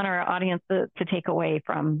what you want our audience to take away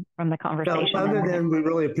from the conversation? No, other than we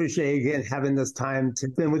really appreciate, again, having this time to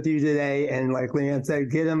spend with you today, and like Leanne said,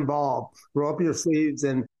 get involved, roll up your sleeves,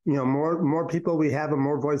 and more people we have and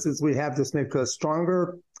more voices we have just makes us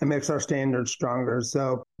stronger and makes our standards stronger.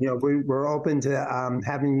 So we're open to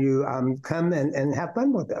having you come and have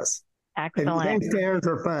fun with us. Excellent. And standards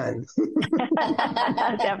are fun.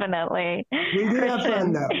 Definitely. We do have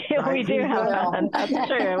fun, though. Right? We do have fun. That's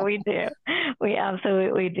true. We do. We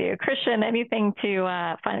absolutely do. Christian, anything to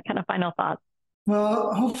kind of final thoughts?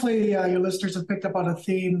 Well, hopefully your listeners have picked up on a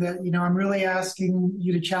theme that, I'm really asking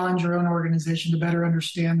you to challenge your own organization to better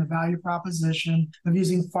understand the value proposition of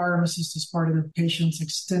using pharmacists as part of the patient's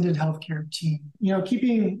extended healthcare team.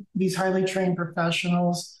 Keeping these highly trained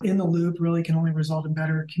professionals in the loop really can only result in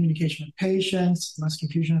better communication with patients, less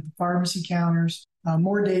confusion at the pharmacy counters,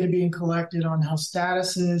 more data being collected on health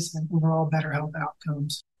statuses, and overall better health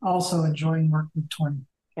outcomes. Also enjoying work with 20.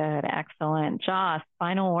 Good, excellent. Joss,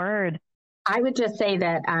 final word. I would just say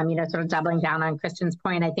that, sort of doubling down on Christian's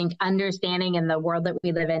point, I think understanding in the world that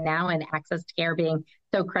we live in now and access to care being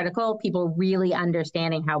so critical, people really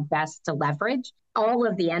understanding how best to leverage all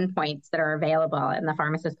of the endpoints that are available. And the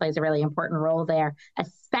pharmacist plays a really important role there,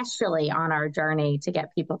 especially on our journey to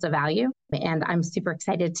get people to value. And I'm super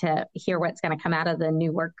excited to hear what's going to come out of the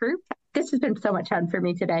new work group. This has been so much fun for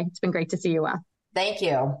me today. It's been great to see you all. Thank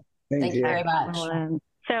you. Thank you very much. Excellent.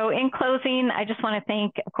 So in closing, I just want to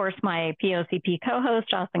thank, of course, my POCP co-host,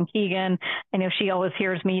 Jocelyn Keegan. I know she always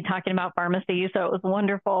hears me talking about pharmacy, so it was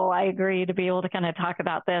wonderful. I agree to be able to kind of talk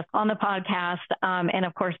about this on the podcast. And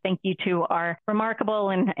of course, thank you to our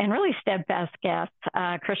remarkable and really steadfast guests,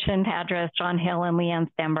 Christian Tadros, John Hill, and Leanne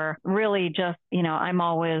Stember. Really just, I'm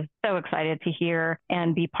always so excited to hear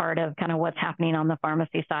and be part of kind of what's happening on the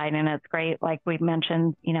pharmacy side. And it's great, like we've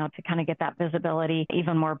mentioned, to kind of get that visibility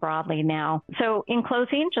even more broadly now. So in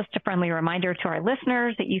closing, just a friendly reminder to our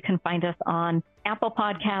listeners that you can find us on Apple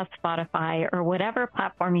Podcasts, Spotify, or whatever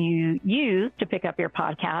platform you use to pick up your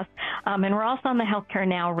podcast. And we're also on the Healthcare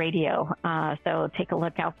Now radio. So take a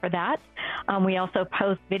look out for that. We also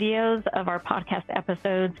post videos of our podcast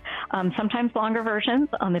episodes, sometimes longer versions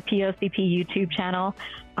on the POCP YouTube channel.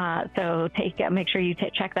 So make sure you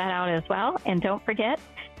check that out as well. And don't forget,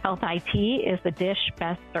 Health IT is the dish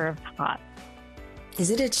best served hot. Is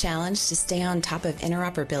it a challenge to stay on top of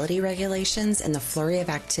interoperability regulations and the flurry of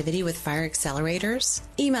activity with fire accelerators?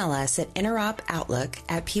 Email us at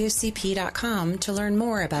interopoutlook@pocp.com to learn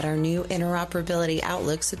more about our new Interoperability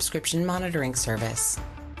Outlook subscription monitoring service.